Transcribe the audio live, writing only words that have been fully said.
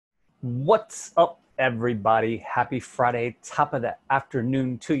What's up, everybody? Happy Friday, top of the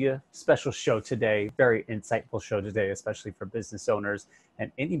afternoon to you. Special show today, very insightful show today, especially for business owners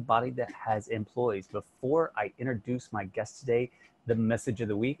and anybody that has employees. Before I introduce my guest today, the message of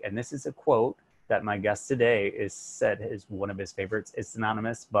the week, and this is a quote that my guest today is said is one of his favorites. It's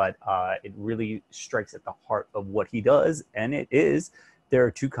anonymous, but it really strikes at the heart of what he does, and it is, there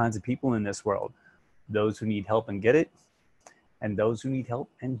are two kinds of people in this world: those who need help and get it, and those who need help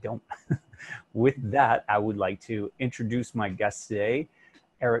and don't. With that, I would like to introduce my guest today,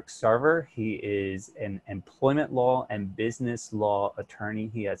 Eric Sarver. He is an employment law and business law attorney.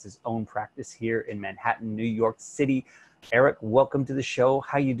 He has his own practice here in Manhattan, New York City. Eric, welcome to the show.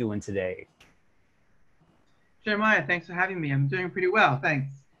 How you doing today? Jeremiah, thanks for having me. I'm doing pretty well,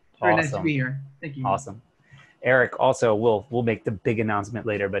 thanks. Very nice to be here. Thank you. Awesome. Eric also, we'll make the big announcement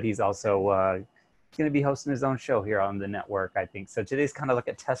later, but he's also going to be hosting his own show here on the network, I think. So today's kind of like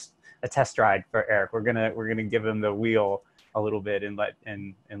a test ride for Eric. We're gonna give him the wheel a little bit and let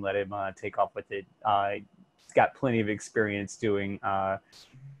him take off with it. He's got plenty of experience doing your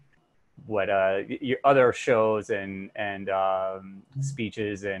other shows and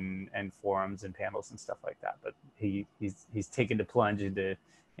speeches and forums and panels and stuff like that. But he's taken the plunge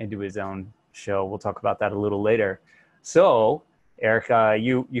into his own show. We'll talk about that a little later. So, Eric,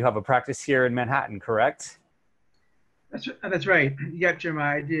 you have a practice here in Manhattan, correct? That's right. Yep,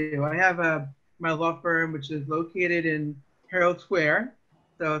 Jeremiah, I do. I have my law firm, which is located in Herald Square.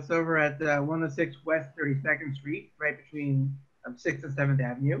 So it's over at 106 West 32nd Street, right between 6th and 7th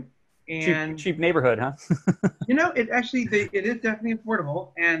Avenue. And cheap neighborhood, huh? it is definitely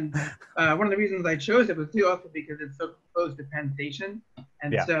affordable. And one of the reasons I chose it was too also because it's so close to Penn Station.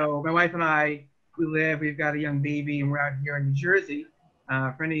 And so my wife and I, we've got a young baby, and we're out here in New Jersey.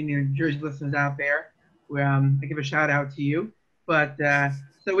 For any New Jersey listeners out there, I give a shout out to you. But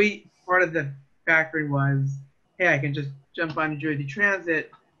so part of the factory was, hey, I can just jump on New Jersey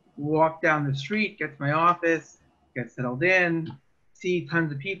Transit, walk down the street, get to my office, get settled in, see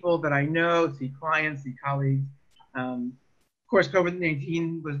tons of people that I know, see clients, see colleagues. Of course,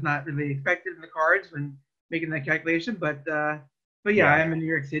 COVID-19 was not really expected in the cards when making that calculation, but yeah, I'm in New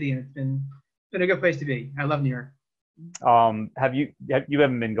York City, and it's been a good place to be. I love New York. You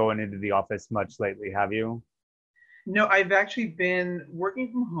haven't been going into the office much lately, have you? No, I've actually been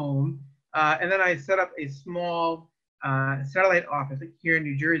working from home, and then I set up a small satellite office here in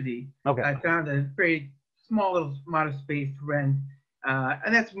New Jersey. Okay. I found a very small little modest space to rent,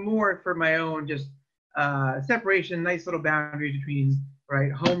 and that's more for my own just separation, nice little boundaries between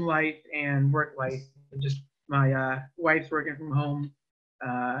home life and work life. And just my wife's working from home.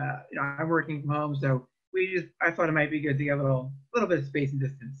 I'm working from home, so I thought it might be good to get a little bit of space and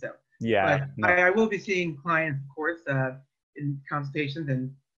distance. So yeah, I will be seeing clients, of course, in consultations and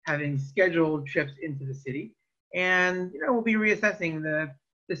having scheduled trips into the city, and we'll be reassessing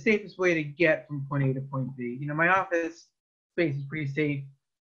the safest way to get from point A to point B. My office space is pretty safe,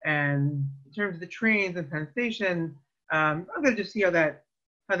 and in terms of the trains and Penn Station, I'm gonna just see how that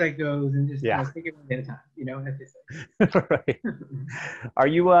goes, and just take it one day at a time. As they say. Right. Are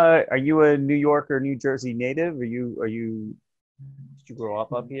you a New York or New Jersey native? Did you grow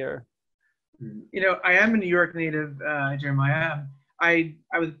up here? I am a New York native, Jeremiah. I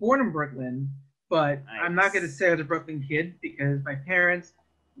was born in Brooklyn, but nice. I'm not going to say I was a Brooklyn kid because my parents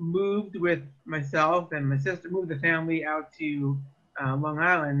moved with myself and my sister, moved the family out to Long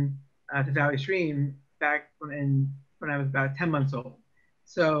Island, to Valley Stream back when I was about 10 months old.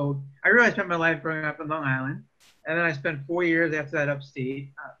 So I really spent my life growing up in Long Island, and then I spent 4 years after that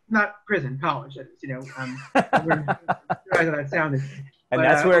upstate, not prison, college. How that sounded. And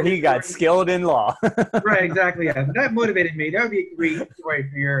that's where he got skilled in law. Right, exactly. Yeah, that motivated me. That would be a great story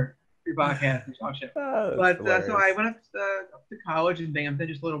for your podcast and talk show. So I went up to college in Binghamton,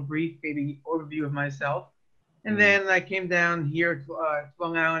 just a little brief, maybe overview of myself, and then I came down here to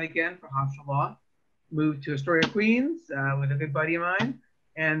Long Island again for hostile law. Moved to Astoria, Queens, with a good buddy of mine.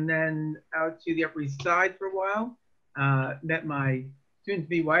 And then out to the Upper East Side for a while. Met my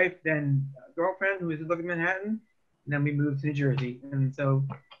soon-to-be wife, then girlfriend, who was living in Manhattan. And then we moved to New Jersey. And so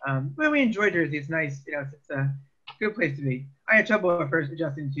we enjoy Jersey. It's nice. It's a good place to be. I had trouble at first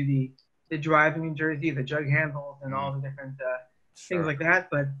adjusting to the driving in Jersey, the jug handles, and all the different things like that.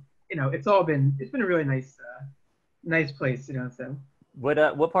 But it's been a really nice place. So.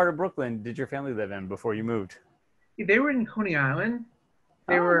 What part of Brooklyn did your family live in before you moved? They were in Coney Island.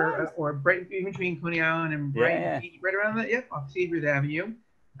 They were, or right in between Coney Island and Brighton Beach, right around that, off Seavers Avenue.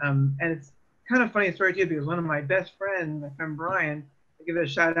 And it's kind of funny story too, because one of my best friends, my friend Brian, I'll give it a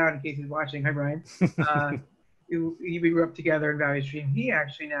shout out in case he's watching. Hi, Brian. we grew up together in Valley Stream. He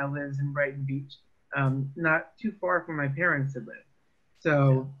actually now lives in Brighton Beach, not too far from my parents had lived.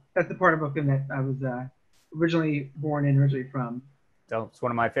 So that's the part of Brooklyn that I was originally born in, originally from. So it's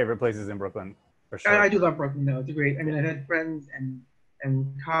one of my favorite places in Brooklyn, for sure. I do love Brooklyn, though. It's a great. I mean, I've had friends and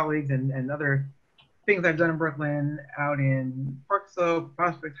colleagues and other things I've done in Brooklyn, out in Park Slope,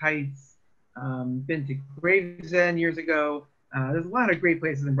 Prospect Heights, been to Gravesend years ago. There's a lot of great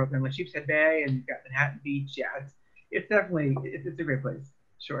places in Brooklyn, like Sheepshead Bay, and you've got Manhattan Beach. Yeah, it's definitely it's a great place.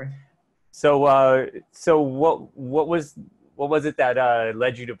 Sure. So so what was it that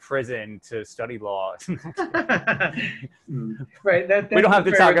led you to prison to study law? Right. We don't have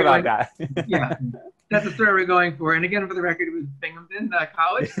to talk about that. Yeah, that's the story we're going for. And again, for the record, it was Binghamton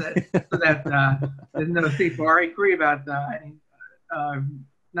College, so that there's no state bar inquiry about any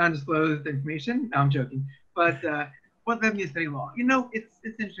non-disclosed information. No, I'm joking. But what led me to study law? You know, it's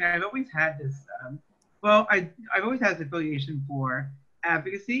interesting. I've always had this. I've always had this affiliation for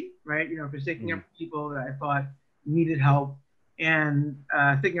advocacy, right? You know, for sticking up for people that I thought needed help, and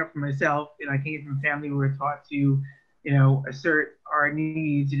sticking up for myself. You know, I came from a family where we were taught to, you know, assert our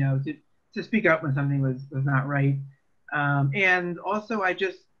needs, you know, to speak up when something was not right. And also I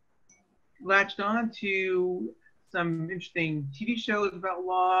just latched on to some interesting TV shows about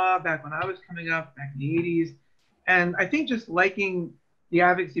law back when I was coming up, back in the 80s. And I think just liking the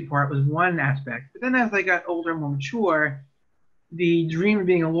advocacy part was one aspect. But then as I got older, more mature, the dream of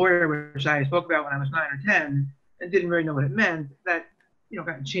being a lawyer, which I spoke about when I was 9 or 10, and didn't really know what it meant, that, you know,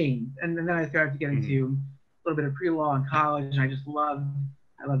 got changed. And then I started to get into a little bit of pre-law in college, and I love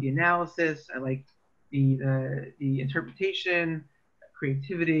the analysis. I like the interpretation,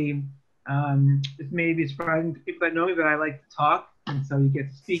 creativity. This may be surprising to people that know me, but I like to talk, and so you get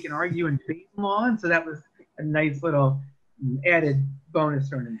to speak and argue and debate in law, and so that was a nice little added bonus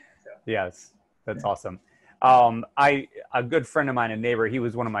thrown in there. So. Yes, that's awesome. A good friend of mine, a neighbor, he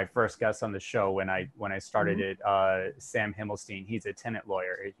was one of my first guests on the show when I started it. Sam Himmelstein, he's a tenant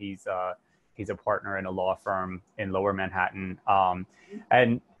lawyer. He's a partner in a law firm in Lower Manhattan.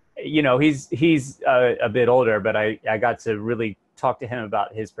 And you know, he's a bit older, but I got to really talk to him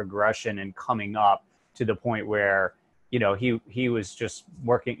about his progression and coming up to the point where, you know, he was just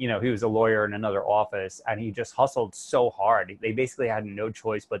working, you know, he was a lawyer in another office, and he just hustled so hard. They basically had no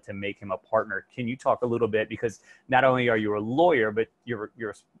choice but to make him a partner. Can you talk a little bit, because not only are you a lawyer, but you're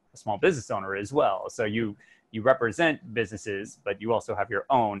a small business owner as well. So you represent businesses, but you also have your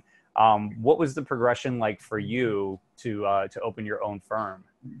own. What was the progression like for you to open your own firm?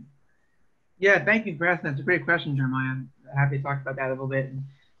 Yeah, thank you for asking. That's a great question, Jeremiah. I'm happy to talk about that a little bit.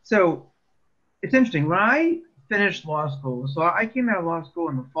 So it's interesting. When I finished law school, so I came out of law school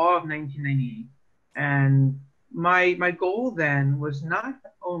in the fall of 1998, and my goal then was not to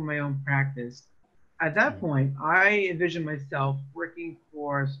own my own practice. At that point, I envisioned myself working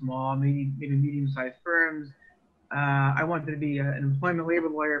for small, maybe medium-sized firms. I wanted to be an employment labor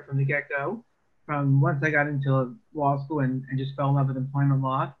lawyer from the get-go, from once I got into law school and just fell in love with employment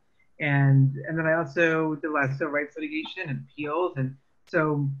law. And then I also did a lot of civil rights litigation and appeals. And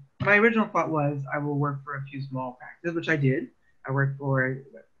so my original thought was I will work for a few small practices, which I did. I worked for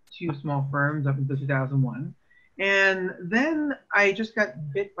 2 small firms up until 2001. And then I just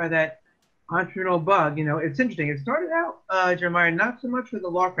got bit by that entrepreneurial bug. You know, it's interesting. It started out, Jeremiah, not so much with a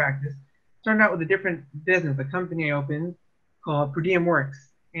law practice. It started out with a different business, a company I opened called Per Diem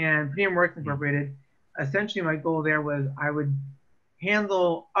Works. And Per Diem Works Incorporated, essentially my goal there was I would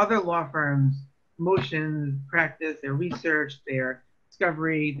handle other law firms' motions, practice, their research, their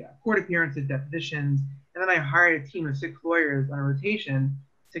discovery, their court appearances, depositions, and then I hired a team of 6 lawyers on a rotation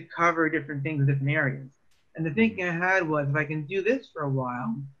to cover different things in different areas. And the thinking I had was, if I can do this for a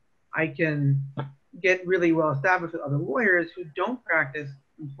while, I can get really well established with other lawyers who don't practice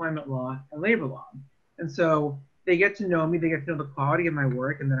employment law and labor law. And so they get to know me, they get to know the quality of my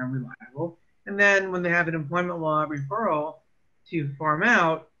work, and that I'm reliable. And then when they have an employment law referral to farm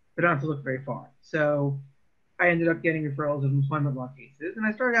out, they don't have to look very far. So I ended up getting referrals of employment law cases, and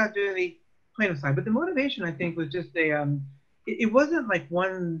I started out doing the plaintiff side. But the motivation, I think, was just it wasn't like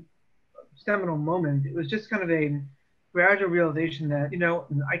one seminal moment. It was just kind of a gradual realization that, you know,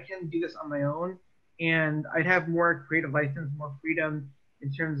 I can do this on my own, and I'd have more creative license, more freedom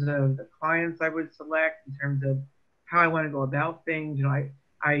in terms of the clients I would select, in terms of how I want to go about things. You know,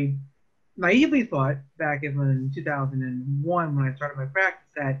 I naively thought back in 2001 when I started my practice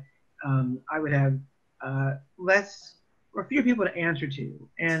that I would have less or fewer people to answer to.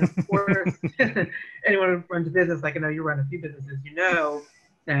 And of course, anyone who runs a business, like I know you run a few businesses, you know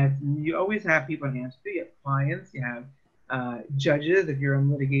that you always have people to answer to. You have clients, you have judges if you're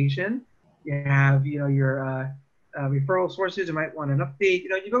in litigation, You have, your referral sources who might want an update.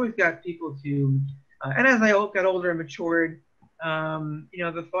 You've always got people to, and as I got older and matured,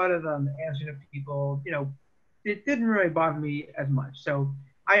 the thought of answering to people, it didn't really bother me as much. So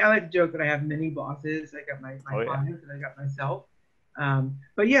I like to joke that I have many bosses. I got my clients and I got myself.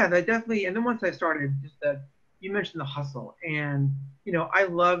 But yeah, that definitely. And then once I started, just that you mentioned the hustle, and I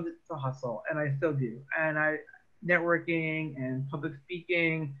loved the hustle, and I still do. And networking and public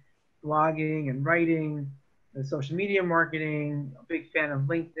speaking, blogging and writing, and social media marketing. A big fan of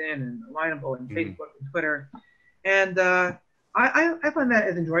LinkedIn and Alignable and Facebook and Twitter. And I find that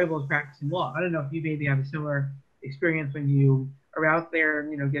as enjoyable as practicing law. I don't know if you maybe have a similar experience when you are out there,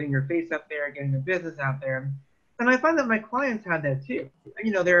 getting your face up there, getting your business out there. And I find that my clients have that too. A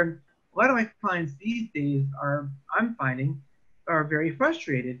lot of my clients these days I'm finding, are very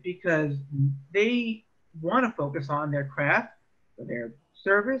frustrated because they want to focus on their craft or their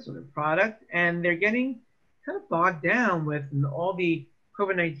service or their product, and they're getting kind of bogged down with all the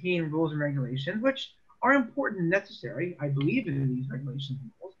COVID-19 rules and regulations, which are important and necessary. I believe in these regulations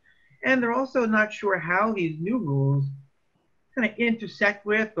and rules. And they're also not sure how these new rules kind of intersect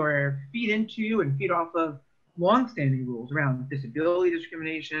with or feed into and feed off of longstanding rules around disability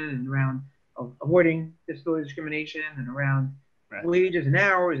discrimination and around avoiding disability discrimination and around wages and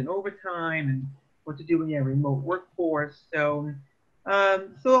hours and overtime and what to do when you have a remote workforce. So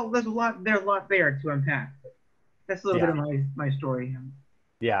there's a lot there to unpack. That's a little bit of my story.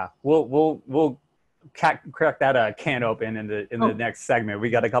 Yeah, we'll crack that can open in the next segment. We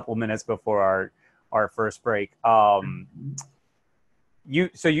got a couple minutes before our first break.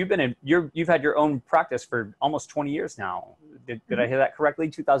 You've had your own practice for almost 20 years now. Did I hear that correctly?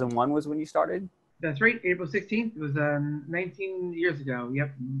 2001 was when you started? That's right. April 16th. It was 19 years ago.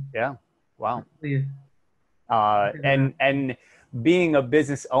 Yep. Yeah. Wow. And being a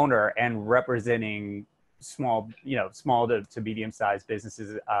business owner and representing small to medium-sized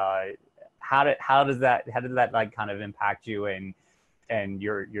businesses, how did that like kind of impact you and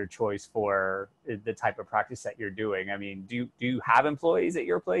your choice for the type of practice that you're doing? I mean, do you have employees at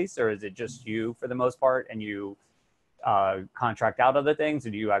your place, or is it just you for the most part, and you contract out other things,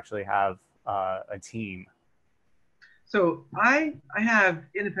 or do you actually have a team? So I have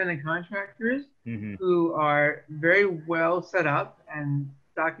independent contractors who are very well set up and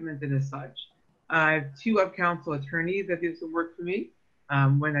documented as such. I have 2 up-counsel attorneys that do some work for me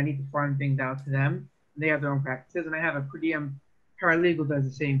when I need to farm things out to them. They have their own practices, and I have a per diem paralegal does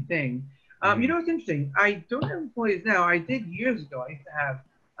the same thing. It's interesting. I don't have employees now. I did years ago. I used to have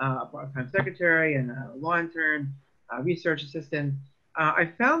a part-time secretary and a law intern, a research assistant. I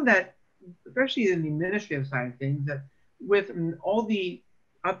found that, especially in the administrative side of things, that with all the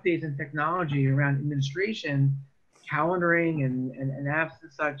updates in technology around administration, calendaring and apps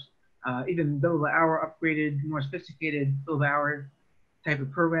and such, even bill of the hour upgraded, more sophisticated bill of the hour type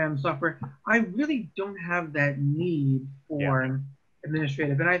of program software, I really don't have that need for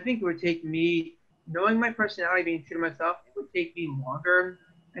administrative. And I think it would take me, knowing my personality, being true to myself, it would take me longer,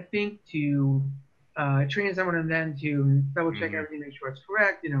 I think, to train someone and then to double check everything, make sure it's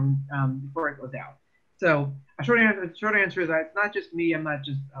correct, before it goes out. So a short answer is that it's not just me. I'm not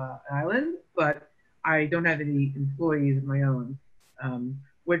just an island, but I don't have any employees of my own,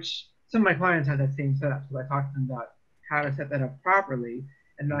 which some of my clients have that same setup. So I talk to them about how to set that up properly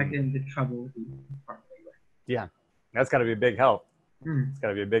and not get into trouble with the properly. Yeah, that's got to be a big help. It's got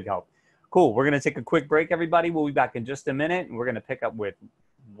to be a big help. Cool. We're going to take a quick break, everybody. We'll be back in just a minute, and we're going to pick up with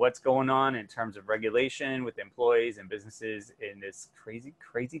what's going on in terms of regulation with employees and businesses in this crazy,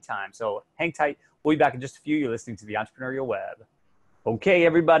 crazy time. So hang tight. We'll be back in just a few. You're listening to the Entrepreneurial Web. Okay,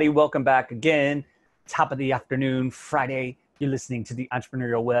 everybody, welcome back again. Top of the afternoon, Friday. You're listening to the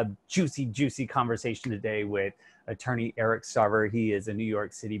Entrepreneurial Web. Juicy, juicy conversation today with attorney Eric Sarver. He is a New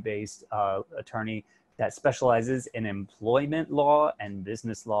York City-based attorney that specializes in employment law and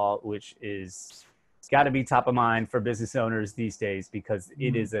business law, which is got to be top of mind for business owners these days because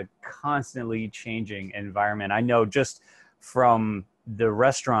it is a constantly changing environment. I know just from the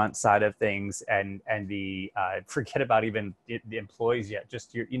restaurant side of things and the forget about even the employees yet,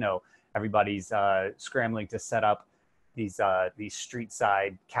 just everybody's scrambling to set up these street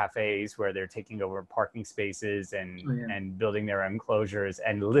side cafes where they're taking over parking spaces and building their enclosures,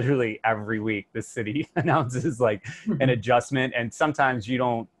 and literally every week the city announces like an adjustment, and sometimes you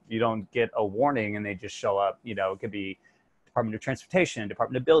don't get a warning and they just show up. It could be Department of Transportation,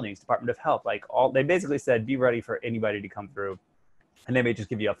 Department of Buildings, Department of Health, they basically said be ready for anybody to come through, and they may just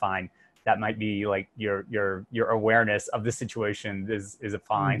give you a fine. That might be like your awareness of the situation is a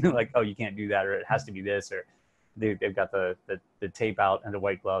fine. Like, oh, you can't do that, or it has to be this, or they've got the tape out and the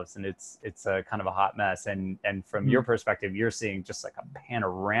white gloves, and it's a kind of a hot mess. And from your perspective, you're seeing just like a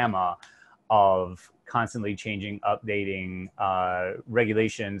panorama of constantly changing, updating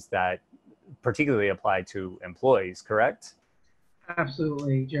regulations that particularly apply to employees, correct?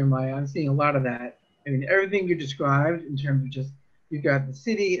 Absolutely, Jeremiah. I'm seeing a lot of that. I mean, everything you described in terms of just, you've got the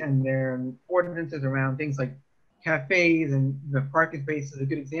city and their ordinances around things like cafes, and the parking space is a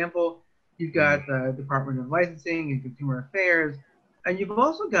good example. You've got the Department of Licensing and Consumer Affairs, and you've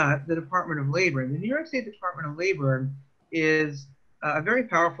also got the Department of Labor. And the New York State Department of Labor is a very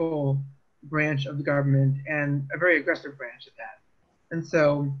powerful branch of the government, and a very aggressive branch at that. And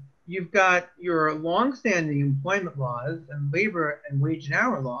so you've got your longstanding employment laws and labor and wage and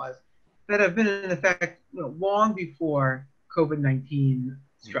hour laws that have been in effect, long before COVID-19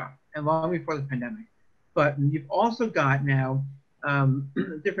 struck and long before the pandemic. But you've also got now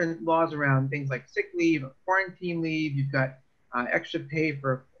different laws around things like sick leave, quarantine leave. You've got extra pay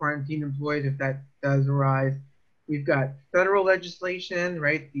for quarantine employees if that does arise. We've got federal legislation,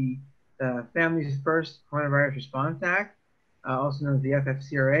 right? The Families First Coronavirus Response Act, also known as the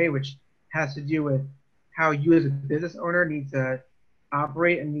FFCRA, which has to do with how you as a business owner need to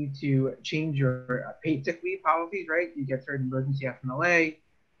operate and need to change your paid sick leave policies, right? You get certain emergency FMLA,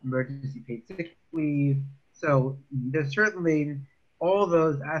 emergency paid sick leave. So there's certainly all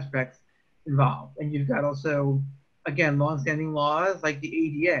those aspects involved. And you've got also, again, longstanding laws like the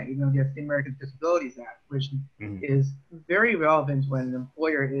ADA, the Americans with Disabilities Act, which is very relevant when an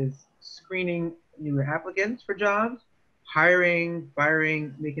employer is screening new applicants for jobs, hiring,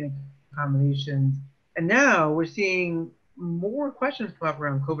 firing, making accommodations. And now we're seeing more questions come up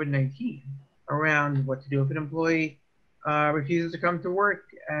around COVID-19, around what to do if an employee refuses to come to work,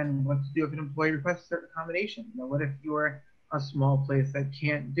 and what to do if an employee requests a certain accommodation. What if you're a small place that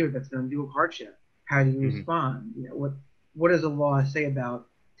can't do it, that's going to do a hardship? How do you respond? What does the law say about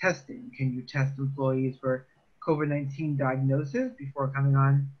testing? Can you test employees for COVID-19 diagnosis before coming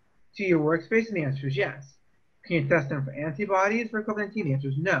on to your workspace? And the answer is yes. Can you test them for antibodies for COVID-19? The answer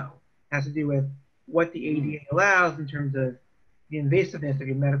is no. It has to do with what the ADA allows in terms of the invasiveness of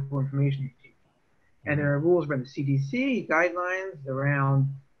your medical information you keep. And there are rules around the CDC guidelines around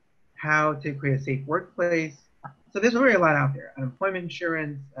how to create a safe workplace. So there's really a lot out there. Unemployment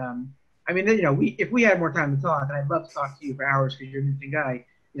insurance. I mean, if we had more time to talk, and I'd love to talk to you for hours because you're an interesting guy.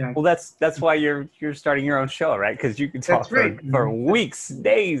 Well, that's why you're starting your own show, right? Because you can talk for weeks,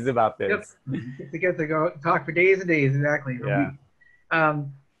 days about this. Yep. To get to go talk for days and days, exactly. Yeah.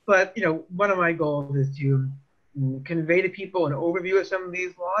 But one of my goals is to convey to people an overview of some of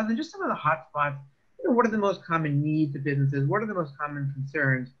these laws and just some of the hot spots. What are the most common needs of businesses? What are the most common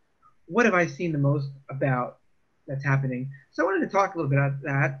concerns? What have I seen the most about that's happening? So I wanted to talk a little bit about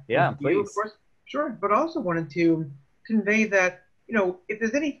that. Yeah, please. Of course, sure. But also wanted to convey that, if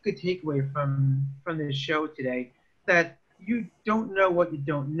there's any good takeaway from this show today, that you don't know what you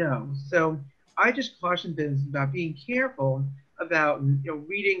don't know. So I just caution business about being careful about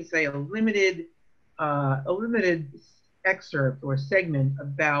reading, say, a limited excerpt or segment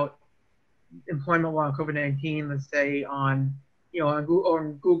about employment law and COVID-19, let's say on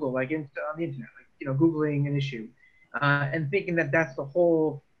Google, like on the internet, like Googling an issue, and thinking that that's the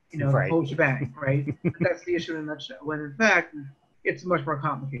whole the whole shebang, right? That's the issue in a nutshell. When in fact, it's much more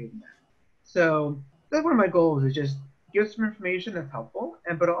complicated than that. So that's one of my goals, is just give some information that's helpful,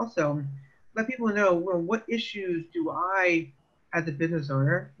 but also let people know, what issues do I, as a business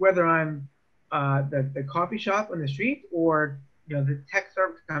owner, whether I'm the coffee shop on the street or the tech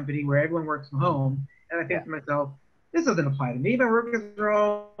service company where everyone works from home, and I think to myself, this doesn't apply to me. My workers are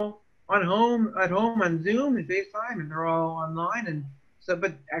all at home on Zoom and FaceTime, and they're all online, and so.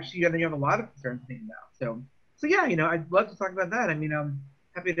 But actually, you have a lot of concerns to think about. So yeah, I'd love to talk about that. I mean, I'm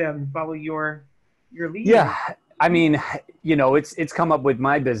happy to follow your lead. Yeah, I mean, it's come up with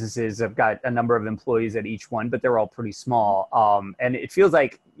my businesses. I've got a number of employees at each one, but they're all pretty small. And it feels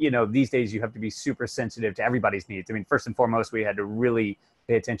like, these days you have to be super sensitive to everybody's needs. I mean, first and foremost, we had to really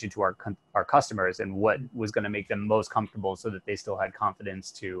pay attention to our customers and what was going to make them most comfortable so that they still had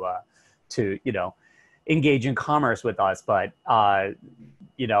confidence to engage in commerce with us. But,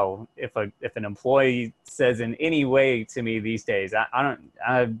 if an employee says in any way to me these days,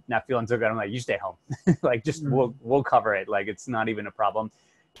 I'm not feeling so good, I'm like, you stay home. Like, just we'll cover it. Like, it's not even a problem.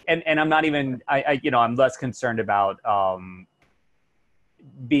 And I'm not even, I'm less concerned about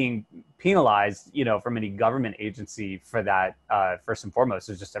being penalized, from any government agency for that. First and foremost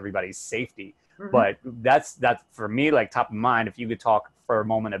is just everybody's safety. But that's for me, like, top of mind. If you could talk for a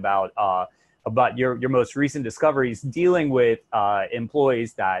moment about your most recent discoveries dealing with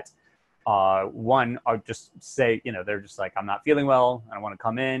employees that One are just say, they're just like, I'm not feeling well, I don't want to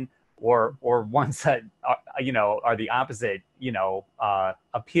come in, or ones that are, are the opposite,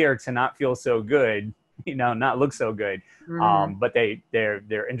 appear to not feel so good, not look so good, but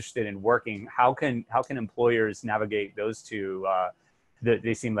they're interested in working. How can employers navigate those two?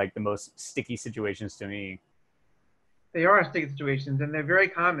 They seem like the most sticky situations to me. They are sticky situations, and they're very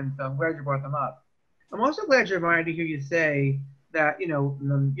common, so I'm glad you brought them up. I'm also glad you're reminded to hear you say that, you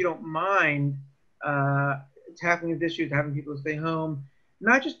don't mind tackling these issues, having people stay home,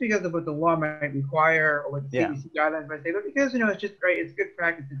 not just because of what the law might require or what the CDC guidelines might say, but because, it's just, right, it's good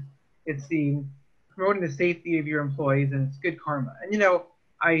practice. It's the promoting the safety of your employees, and it's good karma. And,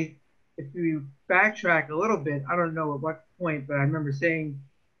 if you backtrack a little bit, I don't know at what point, but I remember saying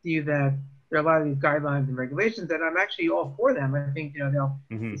to you that there are a lot of these guidelines and regulations that I'm actually all for them. I think, the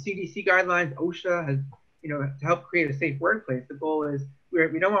CDC guidelines, OSHA has, to help create a safe workplace. The goal is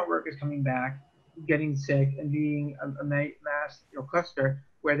we don't want workers coming back, getting sick, and being a mass cluster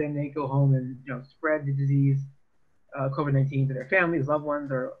where then they go home and spread the disease, COVID-19, to their families, loved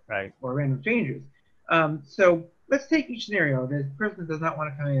ones, or random strangers. So let's take each scenario. This person does not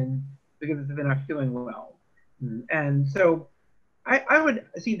want to come in because they're not feeling well, and so I would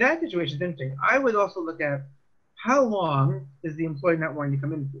see that situation is interesting. I would also look at how long is the employee not wanting to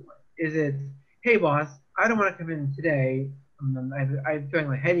come in for? Is it, hey boss, I don't want to come in today. I'm feeling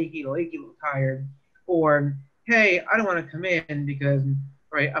like headachy, a little tired, or hey, I don't want to come in because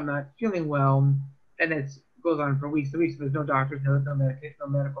I'm not feeling well, and it goes on for weeks and weeks. So there's no doctors, no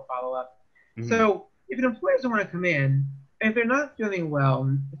medical follow up. So if an employee doesn't want to come in, and if they're not feeling well,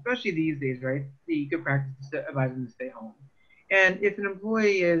 especially these days, right, the good practice is to advise them to stay home. And if an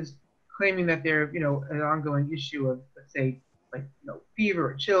employee is claiming that they're, an ongoing issue of, let's say, like, fever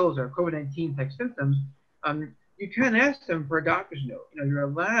or chills or COVID-19 type symptoms, you can ask them for a doctor's note. You're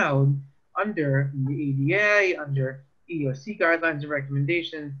allowed under the ADA, under EEOC guidelines and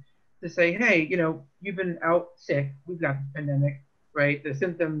recommendations to say, hey, you've been out sick. We've got this pandemic, right? The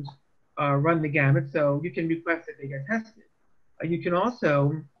symptoms run the gamut, so you can request that they get tested. You can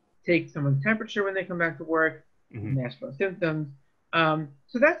also take someone's temperature when they come back to work, and ask for symptoms.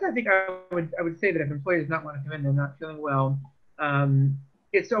 So that's, I think, I would say that if employees not want to come in, they're not feeling well,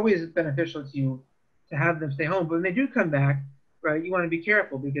 it's always beneficial to have them stay home. But when they do come back, right, you want to be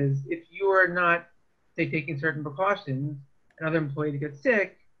careful, because if you are not, say, taking certain precautions, another employee gets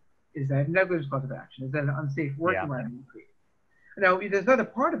sick, is that a negligence cause of action? Is that an unsafe work environment created? Now, there's another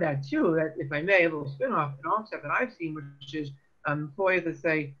part of that too, that, if I may, a little spin-off, an offset that I've seen, which is employees that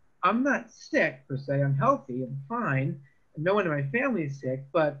say, I'm not sick per se, I'm healthy, I'm fine, and no one in my family is sick,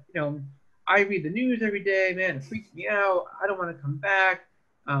 but I read the news every day, man, it freaks me out, I don't want to come back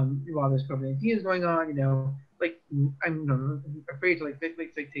while this COVID-19 is going on, I'm afraid to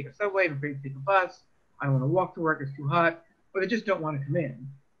take a subway, I'm afraid to take a bus, I don't want to walk to work, it's too hot, but they just don't want to come in.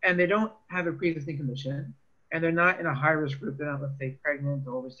 And they don't have a pre-existing condition, and they're not in a high-risk group, they're not, let's say, pregnant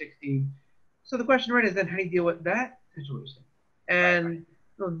or over 60. So the question is then, how do you deal with that situation? And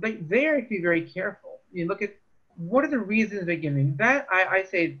they have to be very careful. You look at what are the reasons they're giving. That I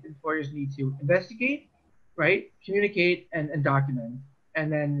say employers need to investigate, right? Communicate and document,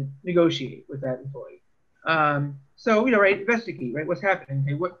 and then negotiate with that employee. So investigate, right? What's happening?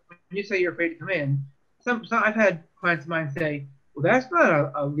 Okay, when you say you're afraid to come in, some I've had clients of mine say, well, that's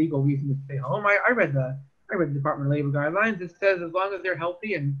not a legal reason to stay home. I read the Department of Labor guidelines. It says as long as they're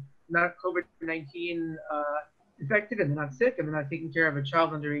healthy and not COVID-19 infected, and they're not sick, and they're not taking care of a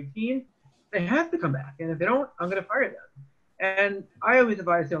child under 18, they have to come back. And if they don't, I'm going to fire them. And I always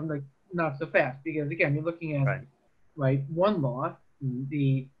advise them, like, not so fast, because again, you're looking at one law,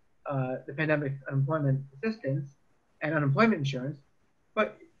 the Pandemic Unemployment Assistance and Unemployment Insurance,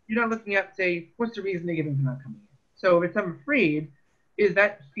 but you're not looking at, say, what's the reason they're giving for not coming in. So if I'm afraid, is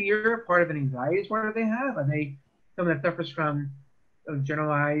that fear part of an anxiety disorder they have? Are they someone that suffers from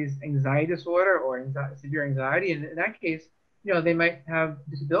generalized anxiety disorder or severe anxiety? And in that case, they might have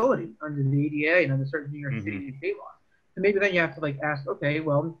disability under the ADA and under certain New York City state laws. So maybe then you have to ask, okay,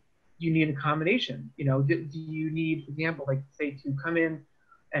 well, do you need an accommodation? Do you need, for example, say, to come in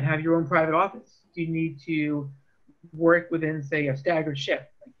and have your own private office? Do you need to work within, say, a staggered shift,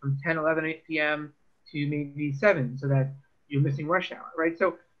 from 10, 11, 8 p.m. to maybe 7, so that you're missing rush hour, right?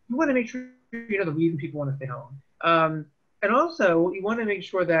 So you want to make sure you know the reason people want to stay home. And also, you want to make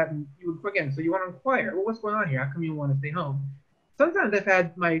sure that you want to inquire, well, what's going on here? How come you want to stay home? Sometimes I've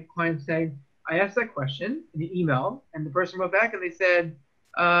had my clients say, I asked that question in the email, and the person wrote back and they said,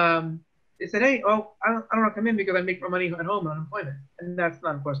 hey, I don't want to come in because I make more money at home on unemployment. And that's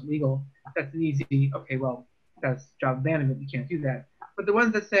not, of course, legal. That's an easy, okay, well, that's job abandonment. You can't do that. But the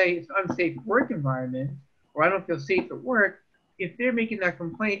ones that say it's unsafe work environment, or I don't feel safe at work, if they're making that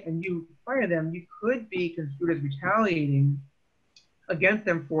complaint and you fire them, you could be construed as retaliating against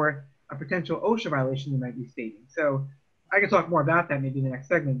them for a potential OSHA violation they might be stating. So I can talk more about that maybe in the next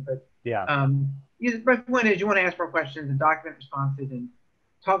segment, but my point is you want to ask more questions and document responses and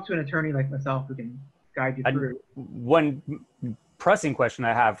talk to an attorney like myself who can guide you through. One pressing question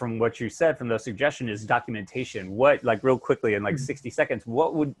I have from what you said from those suggestions is documentation. What, like real quickly in like 60 seconds,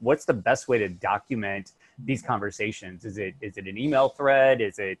 what's the best way to document these conversations? Is it an email thread?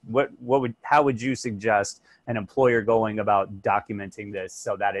 Is it how would you suggest an employer going about documenting this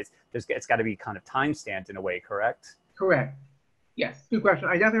so that it's got to be kind of time stamped in a way, correct? Correct. Yes, good question.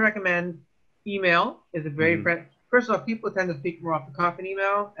 I definitely recommend email is a very first off, people tend to speak more off the cuff in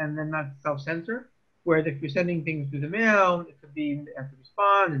email and then not self-censor. Whereas if you're sending things through the mail, it could be they have to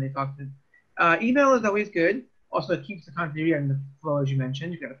respond and they talk to. Email is always good. Also, it keeps the continuity and the flow, as you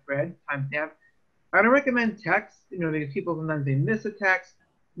mentioned. You've got a thread, timestamp. I don't recommend text, because people sometimes they miss a text,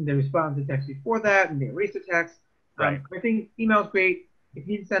 and they respond to text before that, and they erase the text. Right. I think email is great. If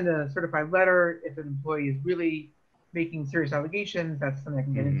you need to send a certified letter, if an employee is really making serious allegations, that's something I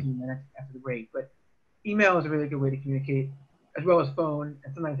can get into after the break. But email is a really good way to communicate, as well as phone,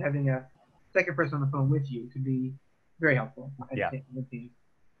 and sometimes having a second person on the phone with you could be very helpful.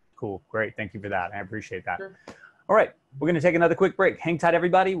 Cool. Great. Thank you for that. I appreciate that. Sure. All right. We're going to take another quick break. Hang tight,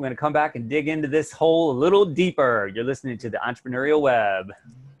 everybody. We're going to come back and dig into this hole a little deeper. You're listening to the Entrepreneurial Web.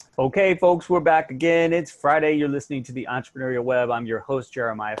 Okay, folks, we're back again. It's Friday. You're listening to the Entrepreneurial Web. I'm your host,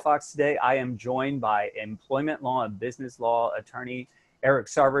 Jeremiah Fox. Today, I am joined by employment law and business law attorney Eric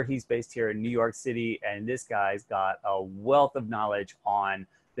Sarver. He's based here in New York City, and this guy's got a wealth of knowledge on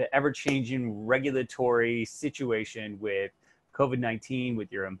the ever-changing regulatory situation with COVID-19,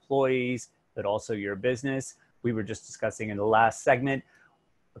 with your employees, but also your business. We were just discussing in the last segment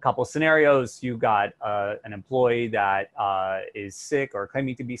a couple of scenarios. You've got an employee that is sick or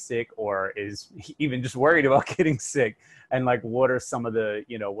claiming to be sick or is even just worried about getting sick. And like, what are some of the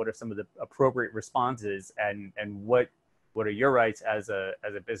appropriate responses and what are your rights as a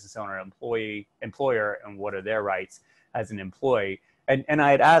business owner, employer, and what are their rights as an employee? And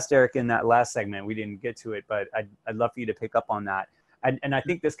I had asked Eric in that last segment, we didn't get to it, but I'd love for you to pick up on that. And I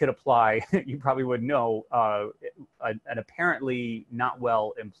think this could apply, you probably would know, an apparently not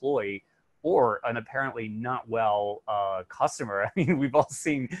well employee or an apparently not well customer. I mean, we've all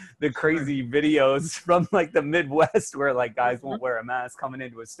seen the crazy videos from like the Midwest where like guys won't wear a mask coming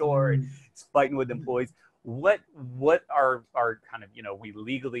into a store and fighting with employees. What are kind of, we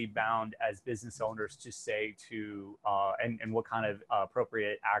legally bound as business owners to say to, and what kind of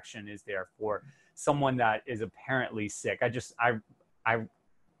appropriate action is there for someone that is apparently sick? I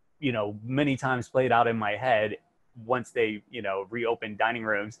many times played out in my head once they, reopen dining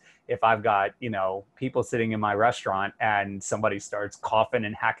rooms, if I've got, people sitting in my restaurant and somebody starts coughing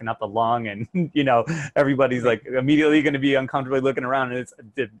and hacking up a lung and, everybody's like immediately going to be uncomfortably looking around and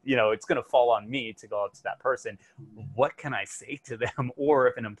it's going to fall on me to go up to that person. What can I say to them? Or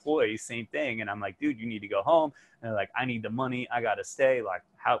if an employee, same thing. And I'm like, dude, you need to go home. And they're like, I need the money. I got to stay. Like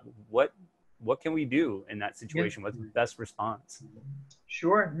what can we do in that situation? What's the best response?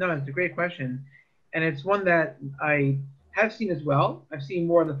 Sure. No, it's a great question. And it's one that I have seen as well. I've seen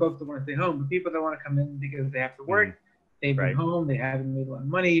more of the folks that want to stay home, but people that want to come in because they have to work, they've been home, they haven't made a lot of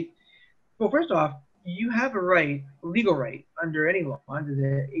money. Well, first off, you have a right, a legal right, under any law, under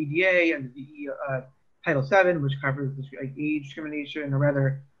the ADA, under the Title VII, which covers age discrimination, or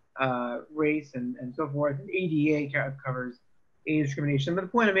rather race and so forth. And ADA covers age discrimination. But the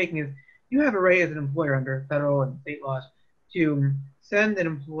point I'm making is you have a right as an employer under federal and state laws to send an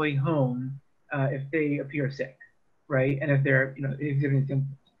employee home if they appear sick, right? And if they're, exhibiting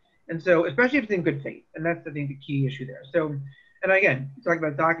symptoms. And so, especially if it's in good faith, and that's, I think, the key issue there. So, and again, talk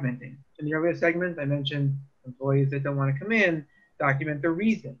about documenting. In the earlier segment, I mentioned employees that don't want to come in, document their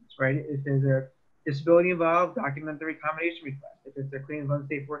reasons, right? If there's a disability involved, document their accommodation request. If it's a claim of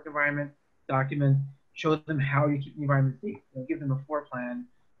unsafe work environment, document, show them how you keep the environment safe. Give them a floor plan,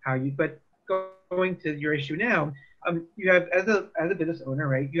 but going to your issue now, you have, as a business owner,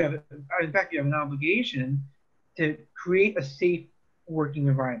 right, you have an obligation to create a safe working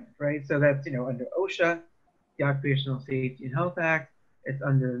environment, right? So that's, under OSHA, the Occupational Safety and Health Act. It's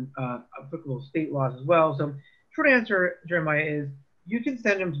under applicable state laws as well. So short answer, Jeremiah, is you can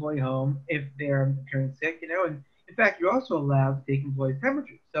send an employee home if they're appearing sick, and in fact, you're also allowed to take employees'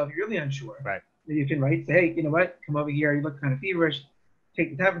 temperatures. So if you're really unsure, right, you can say, hey, you know what, come over here, you look kind of feverish,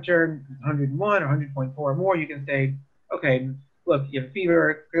 take the temperature, 101 or 100.4 or more, you can say, okay, look, you have a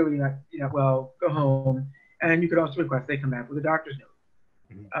fever, clearly you're not well, go home. And you could also request they come back with a doctor's note.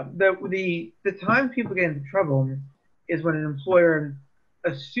 The time people get into trouble is when an employer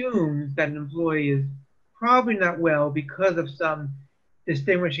assumes that an employee is probably not well because of some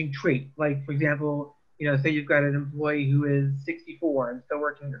distinguishing trait. Like, for example, say you've got an employee who is 64 and still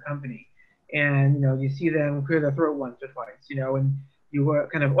working in your company, and you see them clear their throat once or twice, and you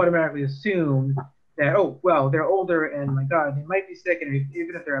kind of automatically assume that, oh well, they're older and my God, they might be sick, and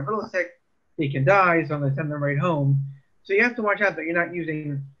even if they're a little sick, they can die, so I'm going to send them right home. So you have to watch out that you're not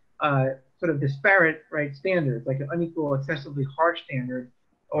using sort of disparate, right, standards, like an unequal, excessively harsh standard.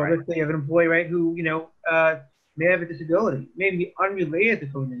 Or let's say you have an employee, right, who, may have a disability, maybe unrelated to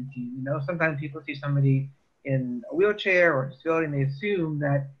COVID-19. Sometimes people see somebody in a wheelchair or a disability and they assume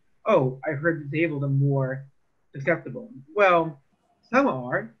that, oh, I've heard disabled are more susceptible. Well, some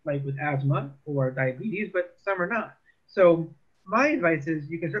are, like with asthma or diabetes, but some are not. So my advice is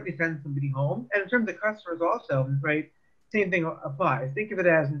you can certainly send somebody home. And in terms of customers also, right, same thing applies. Think of it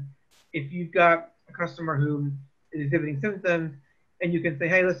as if you've got a customer who is exhibiting symptoms, and you can say,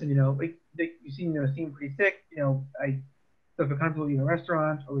 hey, listen, you seem pretty sick. I still feel comfortable in a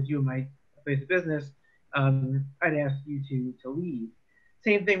restaurant or with you in my place of business. I'd ask you to leave.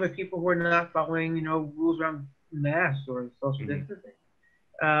 Same thing with people who are not following, rules around masks or social distancing.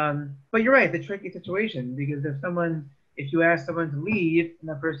 But you're right, the tricky situation, because if you ask someone to leave and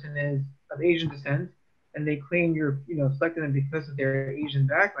that person is of Asian descent and they claim you're, selecting them because of their Asian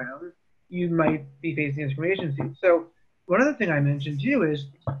background, you might be facing discrimination suit. So one other thing I mentioned too is,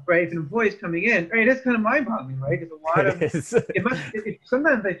 right, if an employee is coming in, right, it's kind of mind-boggling, right? Because a lot of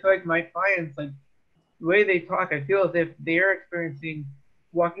sometimes I feel like my clients, like the way they talk, I feel as if they're experiencing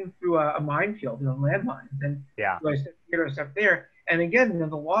walking through a minefield, landmines, and do I step here or step there? And again,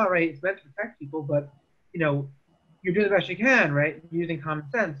 the law, right, it's meant to protect people, but you're doing the best you can, right, using common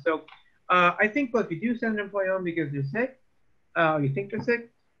sense. So I think, look, if you do send an employee home because they're sick, you think they're sick,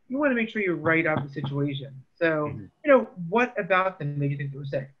 you want to make sure you write out the situation. So, what about them made you think they were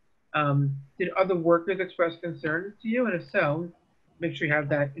sick? Did other workers express concern to you? And if so, make sure you have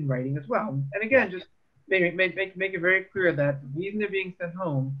that in writing as well. And again, just make it very clear that the reason they're being sent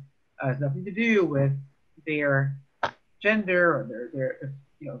home has nothing to do with their gender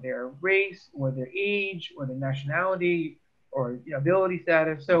or their race or their age or their nationality or ability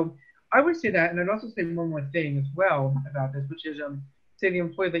status. So I would say that, and I'd also say one more thing as well about this, which is say the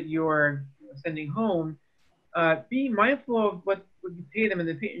employee that you're sending home, be mindful of what you pay them in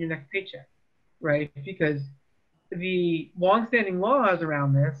your next paycheck, right? Because the longstanding laws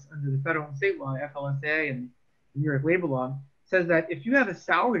around this under the federal and state law, FLSA and New York labor law, says that if you have a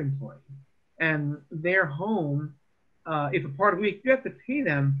salaried employee and they're home, if a part of the week, you have to pay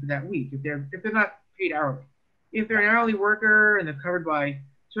them for that week if they're not paid hourly. If they're an hourly worker and they're covered by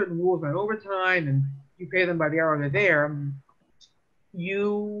certain rules on overtime and you pay them by the hour they're there,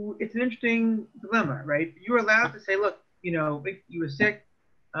 it's an interesting dilemma, right? You're allowed to say, look, you were sick.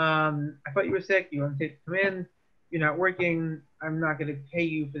 I thought you were sick. You want to come in. You're not working. I'm not going to pay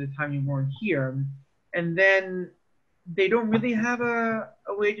you for the time you weren't here. And then they don't really have a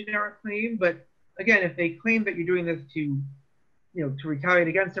wage and hour claim. But again, if they claim that you're doing this to retaliate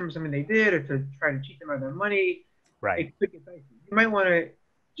against them for something they did or to try to cheat them out of their money, right? It could get dicey. You might want to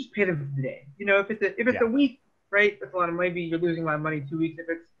just pay them for the day. If it's a week, right, that's a lot of maybe you're losing a lot of money 2 weeks.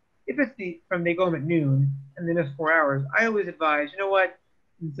 If it's from they go home at noon and they miss 4 hours, I always advise,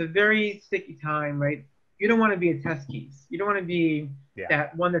 it's a very sticky time, right? You don't want to be a test case. You don't want to be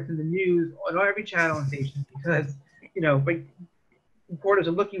that one that's in the news on every channel and station because, reporters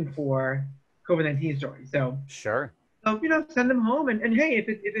are looking for COVID-19 stories. So sure. So, send them home and hey, if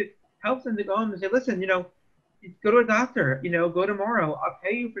it helps them to go home and say, listen, go to a doctor, go tomorrow. I'll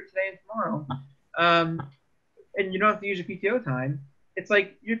pay you for today and tomorrow. And you don't have to use your PTO time. It's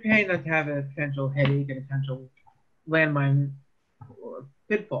like you're paying them to have a potential headache and a potential landmine or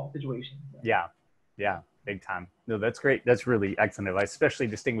pitfall situation. So. Yeah, big time. No, that's great. That's really excellent advice, especially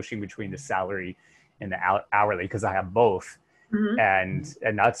distinguishing between the salary and the hourly, because I have both. And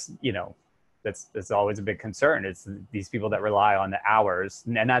that's, that's always a big concern. It's these people that rely on the hours,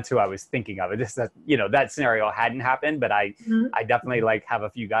 and that's who I was thinking of. It just that that scenario hadn't happened, but I definitely have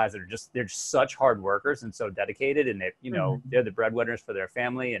a few guys that they're just such hard workers and so dedicated, and they they're the breadwinners for their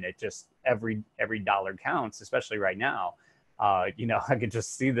family, and it just every dollar counts, especially right now. I could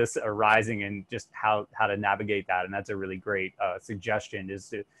just see this arising and just how to navigate that, and that's a really great suggestion. Is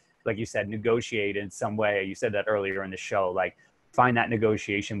to, like you said, negotiate in some way. You said that earlier in the show, find that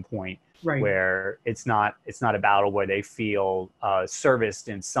negotiation point where it's not a battle where they feel serviced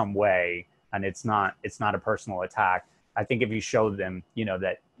in some way, and it's not a personal attack. I think if you show them,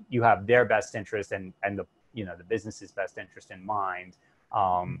 that you have their best interest and the the business's best interest in mind,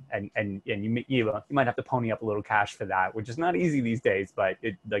 And you might have to pony up a little cash for that, which is not easy these days, but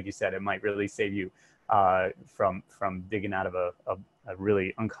it, like you said, it might really save you from digging out of a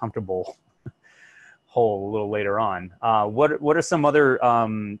really uncomfortable hole a little later on. What are some other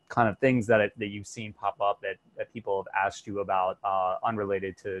kind of things that you've seen pop up that people have asked you about,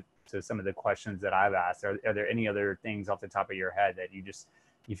 unrelated to some of the questions that I've asked? Are there any other things off the top of your head that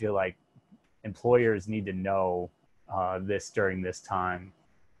you feel like employers need to know this during this time?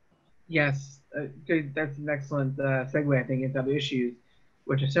 Yes, good. That's an excellent segue, I think, into other issues,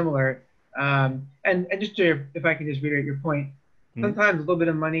 which are similar. And just if I can just reiterate your point, sometimes a little bit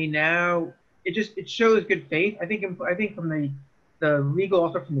of money now, it shows good faith. I think from the legal,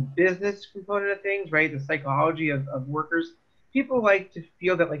 also from the business component of things, right? The psychology of workers, people like to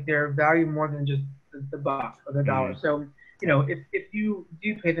feel that like they're valued more than just the buck or the dollar. So, if you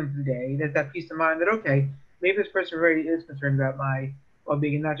do pay them for the day, there's that peace of mind that, okay, maybe this person really is concerned about my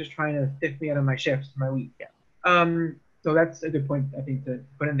well-being and not just trying to stick me out of my shifts, my week. So that's a good point, I think, to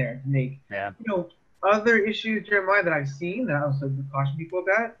put in there to make. Yeah. Other issues, Jeremiah, that I've seen that I also would caution people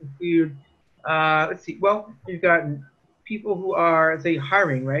about include, let's see, well, you've got people who are, say,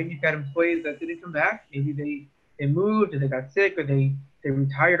 hiring, right? You've got employees that didn't come back. Maybe they moved or they got sick or they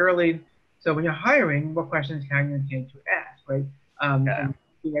retired early. So when you're hiring, what questions can you intend to ask, right? And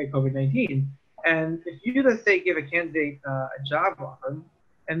COVID-19. And if you, let's say, give a candidate a job offer,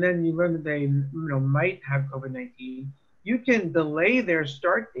 and then you learn that they might have COVID-19, you can delay their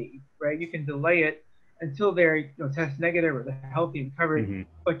start date, right? You can delay it until they're test negative or they're healthy and covered,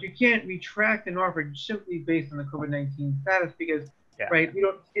 but you can't retract an offer simply based on the COVID-19 status because, right?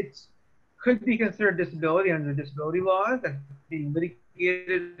 It's could be considered disability under disability laws that's being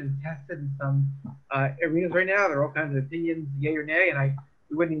litigated and tested in some arenas right now. There are all kinds of opinions, yay or nay, and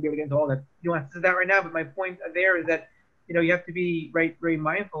we wouldn't even be able to get into all the nuances of that right now. But my point there is that you have to be very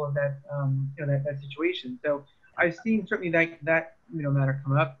mindful of that that situation. So I've seen certainly that matter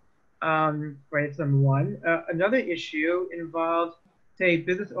come up. Right, it's number one. Another issue involves, say,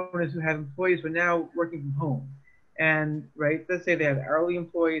 business owners who have employees who are now working from home. And, right, let's say they have hourly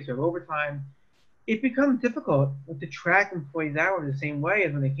employees or overtime. It becomes difficult to track employees' hours the same way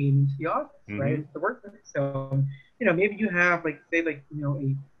as when they came into the office, right? It's the workplace. So, maybe you have, like, say, like,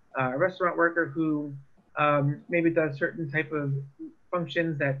 a restaurant worker who maybe does certain type of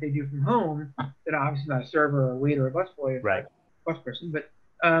functions that they do from home that are obviously not a server or a waiter or a busboy or a bus person. But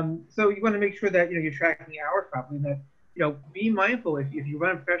so you want to make sure that, you're tracking hours properly and that, be mindful if you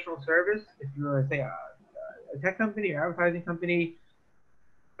run a professional service, if you're, say, a tech company or advertising company,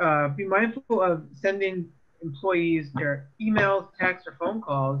 be mindful of sending employees their emails, texts, or phone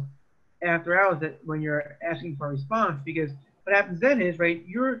calls after hours when you're asking for a response, because what happens then is, right,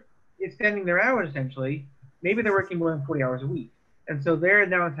 you're extending their hours essentially. Maybe they're working more than 40 hours a week. And so they're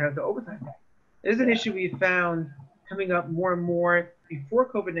now entitled to overtime pay. There's an issue we found coming up more and more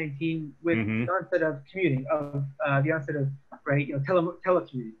before COVID-19 with the onset of commuting, of the onset of, right,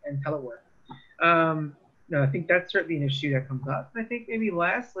 telecommuting and telework. I think that's certainly an issue that comes up. And I think maybe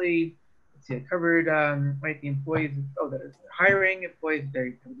lastly, let's see, I covered the employees that are hiring, employees with their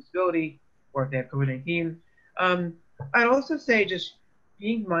disability, or if they have COVID-19. I'd also say just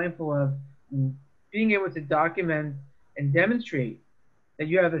being mindful of being able to document and demonstrate that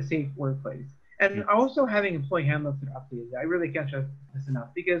you have a safe workplace. And also having employee handbooks that are updated. I really can't stress this enough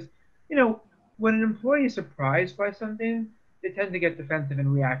because, when an employee is surprised by something, they tend to get defensive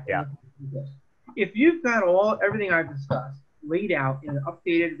and react. If you've got everything I've discussed laid out in an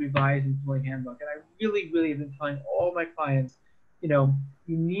updated, revised employee handbook, and I really, really have been telling all my clients, you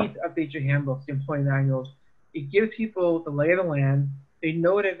need to update your handbooks, the employee manuals. It gives people the lay of the land. They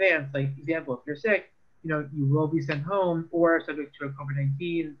know in advance, like, example, if you're sick, you will be sent home or subject to a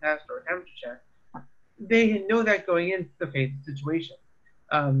COVID-19 test or a temperature check. They know that going into the face situation.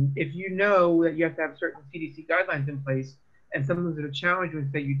 If you know that you have to have certain CDC guidelines in place and some of them are challenging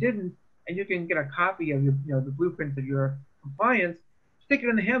that you didn't, and you can get a copy of your, the blueprints of your compliance, stick it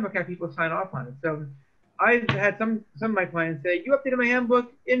in the handbook, have people sign off on it. So I've had some of my clients say, you updated my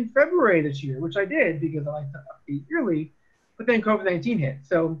handbook in February this year, which I did because I like to update yearly, but then COVID-19 hit.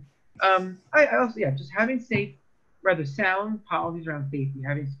 So I also, just having sound policies around safety,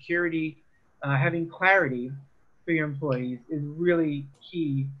 having security, having clarity for your employees is really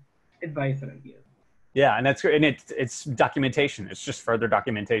key advice that I give. Yeah, and that's great. And it's documentation. It's just further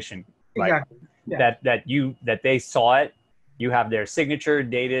documentation. Exactly. Like, that they saw it. You have their signature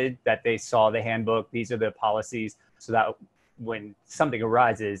dated that they saw the handbook. These are the policies, so that when something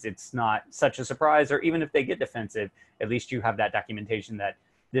arises, it's not such a surprise. Or even if they get defensive, at least you have that documentation that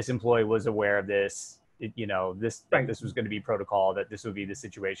this employee was aware of this. you know, that this was going to be protocol, that this would be the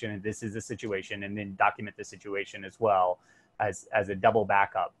situation, and this is the situation, and then document the situation as well as a double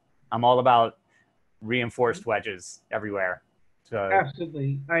backup. I'm all about reinforced wedges everywhere. So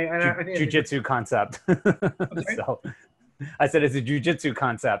absolutely. I think jujitsu concept. So I said it's a jujitsu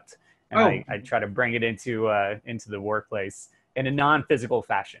concept, and I try to bring it into the workplace in a non-physical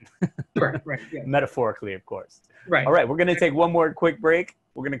fashion. Right, yeah. Metaphorically, of course. Right. All right, we're going to take one more quick break.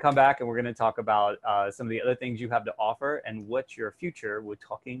 We're going to come back and we're going to talk about some of the other things you have to offer and what your future with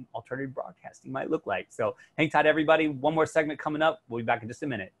talking alternative broadcasting might look like. So hang tight, everybody. One more segment coming up. We'll be back in just a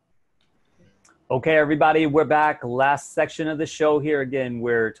minute. Okay, everybody, we're back. Last section of the show here. Again,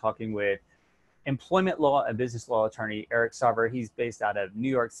 we're talking with employment law and business law attorney Eric Sarver. He's based out of New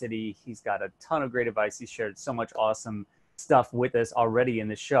York City. He's got a ton of great advice. He's shared so much awesome stuff with us already in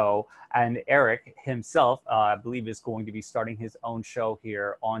the show. And Eric himself, I believe, is going to be starting his own show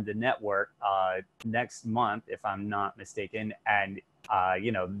here on the network next month, if I'm not mistaken. And,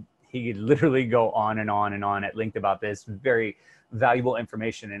 you know, he could literally go on and on and on at length about this. Very valuable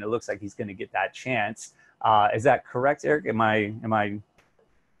information, and it looks like he's going to get that chance. Is that correct, Eric? Am I?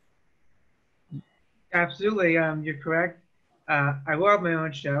 Absolutely, you're correct. I will have my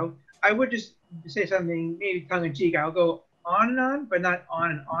own show. I would just say something maybe tongue in cheek. I'll go on and on, but not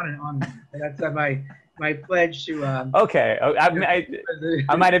on and on and on. That's my pledge to. Okay,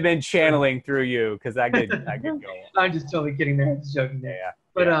 I might have been channeling through you because I could go. I'm just totally kidding there. I'm just joking there. Yeah.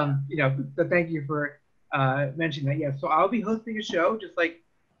 But you know, so thank you for mentioning that. Yeah, so I'll be hosting a show just like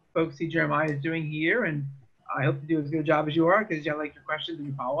folks see Jeremiah is doing here, and I hope to do as good a job as you are because you like your questions and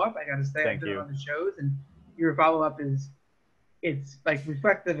your follow up. I got to say, I've been on the shows, and your follow up it's like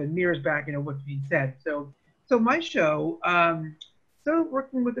reflective and mirrors back, you know, what's being said. So my show, so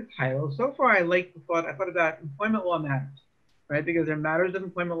working with the title, so far I thought about employment law matters, right? Because there are matters of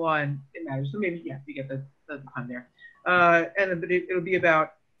employment law and it matters. So maybe, yeah, you get the pun there. And it'll be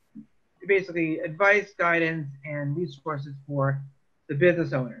about basically advice, guidance, and resources for the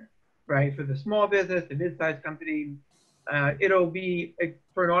business owner, right? For the small business, the mid-sized company. It'll be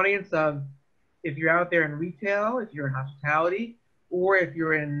for an audience of, if you're out there in retail, if you're in hospitality, or if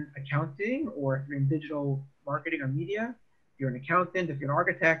you're in accounting, or if you're in digital marketing or media, if you're an accountant, if you're an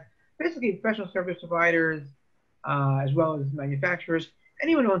architect, basically professional service providers, as well as manufacturers,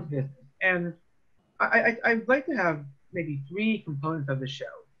 anyone who owns a business. And I'd like to have maybe 3 components of the show,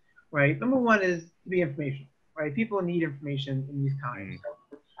 right? Number one is to be informational, right? People need information in these times.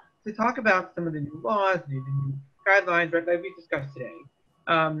 So to talk about some of the new laws, the new guidelines, right, that we discussed today.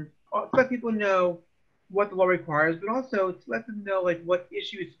 To let people know what the law requires, but also to let them know like what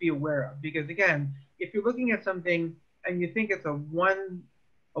issues to be aware of. Because again, if you're looking at something and you think it's a one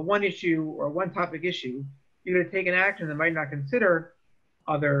issue or one topic issue, you're going to take an action that might not consider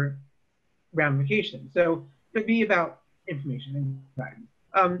other ramifications. So it'll be about information and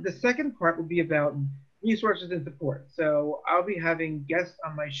guidance. The second part will be about resources and support. So I'll be having guests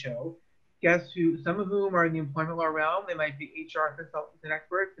on my show, guests some of whom are in the employment law realm. They might be HR consultants and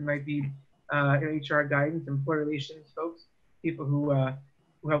experts. They might be HR guidance, employee relations folks, people who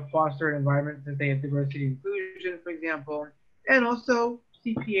help foster an environment that they have diversity and inclusion, for example, and also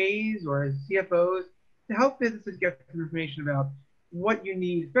CPAs or CFOs to help businesses get some information about what you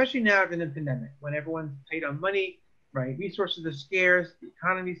need, especially now in the pandemic, when everyone's tight on money, right? Resources are scarce, the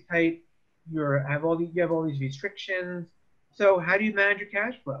economy's tight, you have all these restrictions. So how do you manage your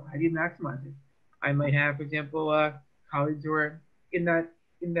cash flow? How do you maximize it? I might have, for example, colleagues who are in that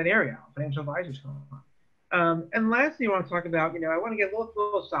area, financial advisors going on. And lastly, I want to talk about, I want to get a little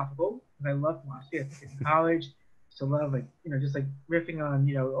philosophical because I love philosophy. I think in college, so love just like riffing on,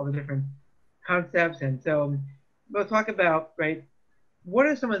 all the different concepts. And so we'll talk about, right, what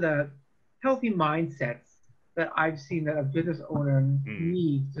are some of the healthy mindsets that I've seen that a business owner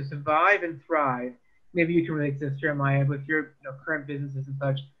needs to survive and thrive. Maybe you can relate to this, Jeremiah, with your current businesses and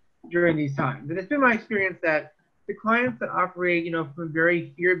such during these times. And it's been my experience that the clients that operate, from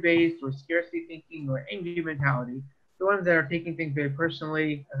very fear-based or scarcity thinking or angry mentality, the ones that are taking things very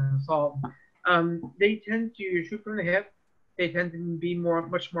personally as an assault, they tend to shoot from the hip. They tend to be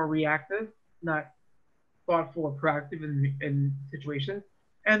much more reactive, not thoughtful or proactive in situations.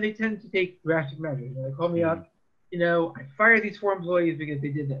 And they tend to take drastic measures. They call me up, I fired these 4 employees because they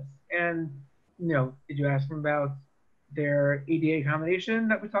did this. And, did you ask them about their ADA accommodation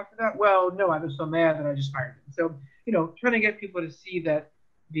that we talked about? Well, no, I was so mad that I just fired them. So, trying to get people to see that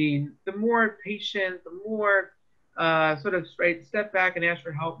the more patient, the more sort of straight step back and ask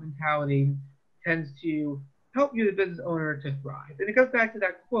for help mentality tends to help you, the business owner, to thrive. And it goes back to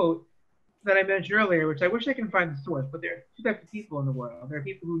that quote that I mentioned earlier, which I wish I can find the source, but there are 2 types of people in the world. There are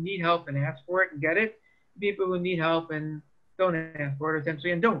people who need help and ask for it and get it, people who need help and don't ask for it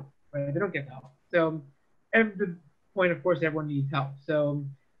essentially and don't, right? They don't get help. So at the point, of course, everyone needs help. So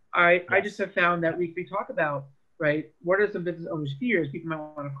I just have found that we talk about, right, what are some business owners' fears? People might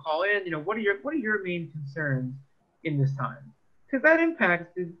want to call in, what are your main concerns in this time? Because that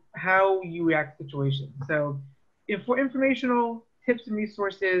impacts how you react to situations. So if for informational tips and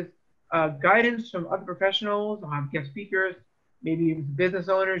resources, guidance from other professionals, guest speakers, maybe even business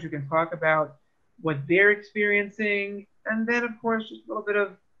owners who can talk about what they're experiencing, and then of course just a little bit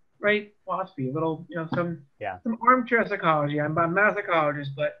of philosophy, a little some armchair psychology. I'm not a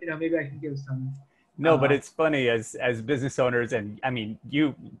psychologist, but maybe I can give some. No, but it's funny as business owners, and I mean,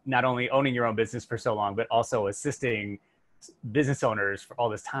 you not only owning your own business for so long, but also assisting business owners for all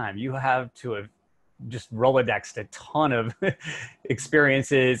this time. You have to have just Rolodexed a ton of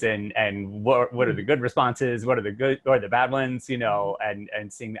experiences and what are the good responses, what are the good or the bad ones,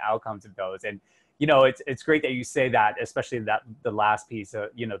 and seeing the outcomes of those. And it's great that you say that, especially that the last piece,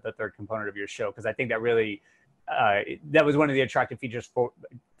 the third component of your show, because I think that really that was one of the attractive features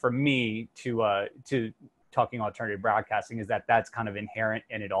for me to talking alternative broadcasting, is that that's kind of inherent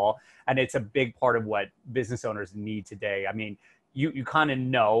in it all, and it's a big part of what business owners need today. I mean, you kind of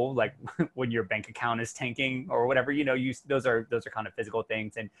know, like when your bank account is tanking or whatever, those are kind of physical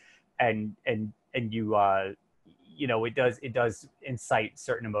things, and you it does incite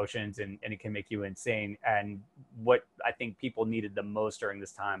certain emotions, and it can make you insane. And what I think people needed the most during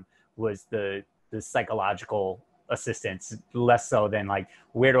this time was the psychological assistance, less so than like,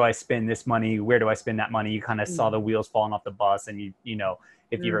 where do I spend this money? Where do I spend that money? You kind of saw the wheels falling off the bus, and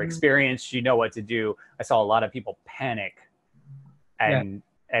if you're experienced, you know what to do. I saw a lot of people panic, and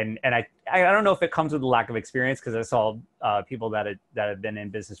I don't know if it comes with a lack of experience, because I saw people that have been in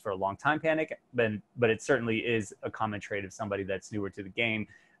business for a long time panic, but it certainly is a common trait of somebody that's newer to the game.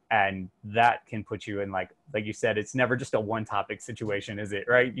 And that can put you in, like you said, it's never just a one topic situation, is it?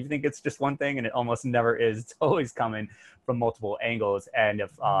 Right? You think it's just one thing, and it almost never is. It's always coming from multiple angles. And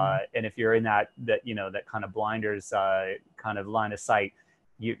if you're in that kind of blinders kind of line of sight,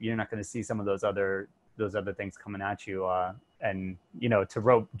 you're not going to see some of those other things coming at you. And to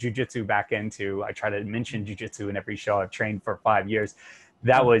rope jujitsu back into, I try to mention jujitsu in every show. I've trained for 5 years.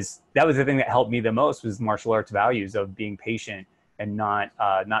 That was the thing that helped me the most, was martial arts values of being patient and not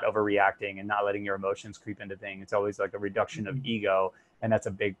overreacting and not letting your emotions creep into things. It's always like a reduction of ego, and that's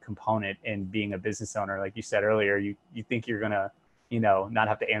a big component in being a business owner. Like you said earlier, you think you're gonna not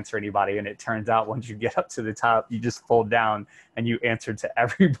have to answer anybody, and it turns out once you get up to the top, you just fold down and you answer to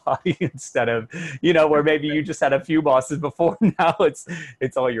everybody instead of where maybe you just had a few bosses before. Now it's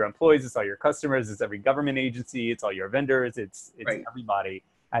all your employees, it's all your customers, it's every government agency, it's all your vendors, it's everybody.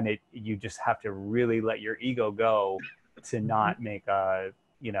 And you just have to really let your ego go to not make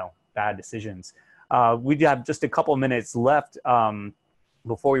bad decisions. We have just a couple minutes left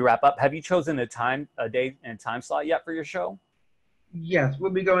before we wrap up. Have you chosen a date and time slot yet for your show? Yes,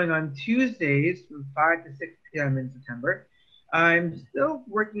 we'll be going on Tuesdays from 5 to 6 p.m. in September. I'm still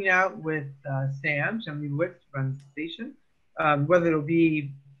working out with Sam Leibowitz, runs the station, whether it'll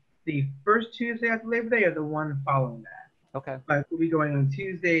be the first Tuesday after Labor Day or the one following that. Okay. But we'll be going on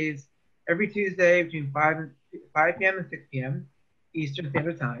Tuesdays, every Tuesday between 5 p.m. and 6 p.m. Eastern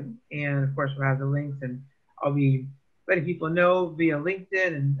Standard Time. And of course, we'll have the links, and I'll be letting people know via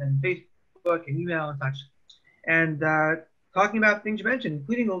LinkedIn and Facebook and email and such. And talking about things you mentioned,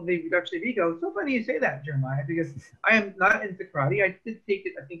 including the reduction of ego. It's so funny you say that, Jeremiah, because I am not into karate. I did take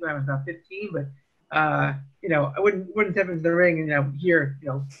it, I think, when I was about 15, but I wouldn't step into the ring and here,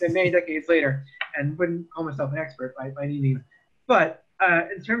 many decades later, and wouldn't call myself an expert by any means. But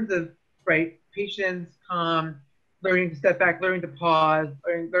in terms of patience, calm, learning to step back, learning to pause,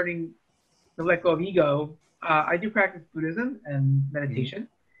 learning to let go of ego, I do practice Buddhism and meditation.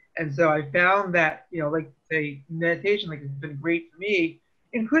 And so I found that, say meditation, has been great for me,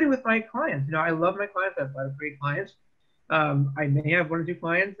 including with my clients. I love my clients. I have a lot of great clients. I may have one or two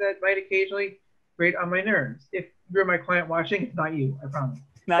clients that might occasionally grate on my nerves. If you're my client watching, it's not you, I promise.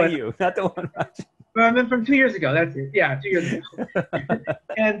 Not the one watching. But I meant from 2 years ago. That's it. Yeah, 2 years ago.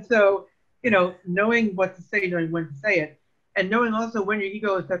 And so, knowing what to say, knowing when to say it, and knowing also when your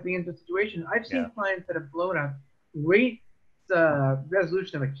ego is stepping into a situation. I've seen clients that have blown a great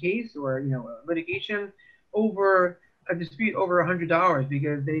resolution of a case or a litigation over a dispute over $100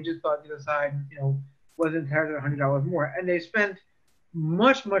 because they just thought the other side wasn't entitled to $100 more, and they spent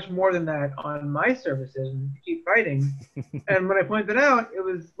much more than that on my services and keep fighting. And when I pointed out, it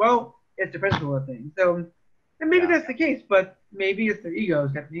was, it's the principle of things. So, and maybe that's the case, but maybe it's their ego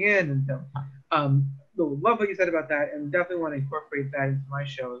stepping in. And so love what you said about that, and definitely want to incorporate that into my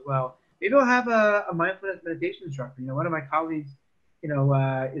show as well. maybe I'll have a mindfulness meditation instructor. One of my colleagues,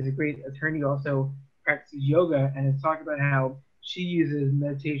 is a great attorney, also practices yoga, and has talked about how she uses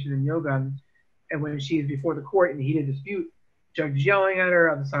meditation and yoga, and when she is before the court in a heated dispute, judge yelling at her,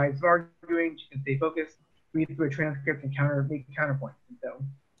 other sides arguing, she can stay focused, read through a transcript, and make counterpoints. And so,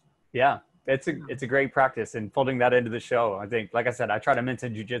 yeah, it's a great practice, and folding that into the show. I think, like I said, I try to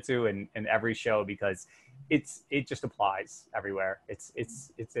mention jujitsu in every show because it just applies everywhere. It's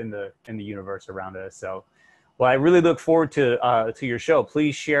in the universe around us. So, well, I really look forward to your show.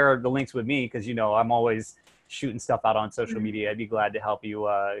 Please share the links with me because I'm always shooting stuff out on social media. I'd be glad to help you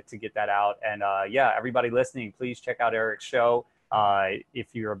to get that out. And yeah, everybody listening, please check out Eric's show.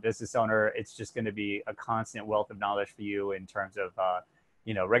 If you're a business owner, it's just going to be a constant wealth of knowledge for you in terms of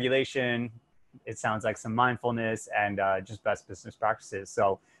regulation. It sounds like some mindfulness and just best business practices.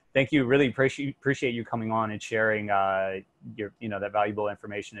 So thank you. Really appreciate you coming on and sharing your that valuable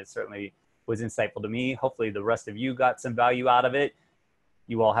information. It certainly was insightful to me. Hopefully the rest of you got some value out of it.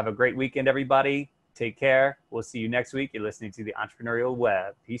 You all have a great weekend, everybody. Take care. We'll see you next week. You're listening to the Entrepreneurial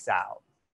Web. Peace out.